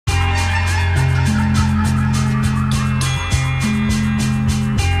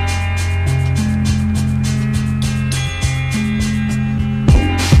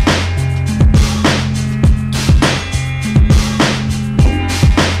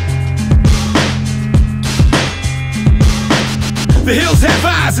The hills have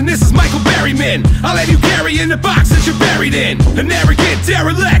eyes, and this is Michael Berryman. I'll have you carry in the box that you're buried in. An arrogant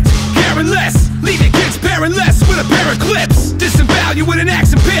derelict, caring less, leave your kids parentless with a pair of clips. Disembowel you with an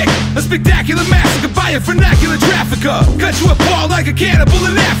axe and pick, a spectacular massacre by a vernacular trafficker. Cut you apart like a cannibal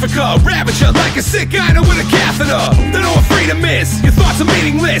in Africa, ravage you like a sick gyno with a catheter. Don't know what freedom is, your thoughts are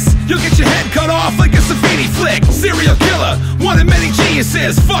meaningless. You'll get your head cut off like a Savini flick. Serial killer, one of many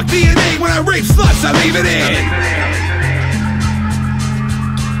geniuses. Fuck DNA, when I rape sluts I leave it in.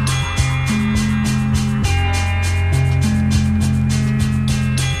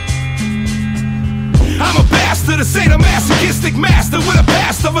 I'm a bastard, a sadomasochistic master with a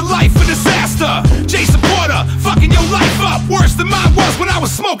past of a life of disaster. Jason Porter, fucking your life up, worse than mine was when I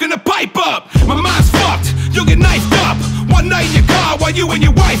was smoking a pipe up. My mind's fucked, you'll get knifed up one night in your car while you and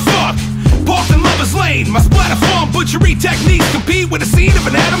your wife fuck. Parked in Lover's Lane, my splatter farm butchery techniques compete with the scene of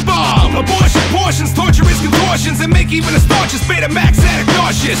an atom bomb. Abortion, portions, torturous contortions, and make even the staunchest Betamax addict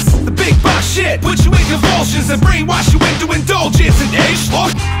nauseous. The big box shit, put you in convulsions and brainwash you into indulgence and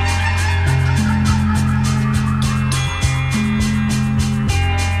age.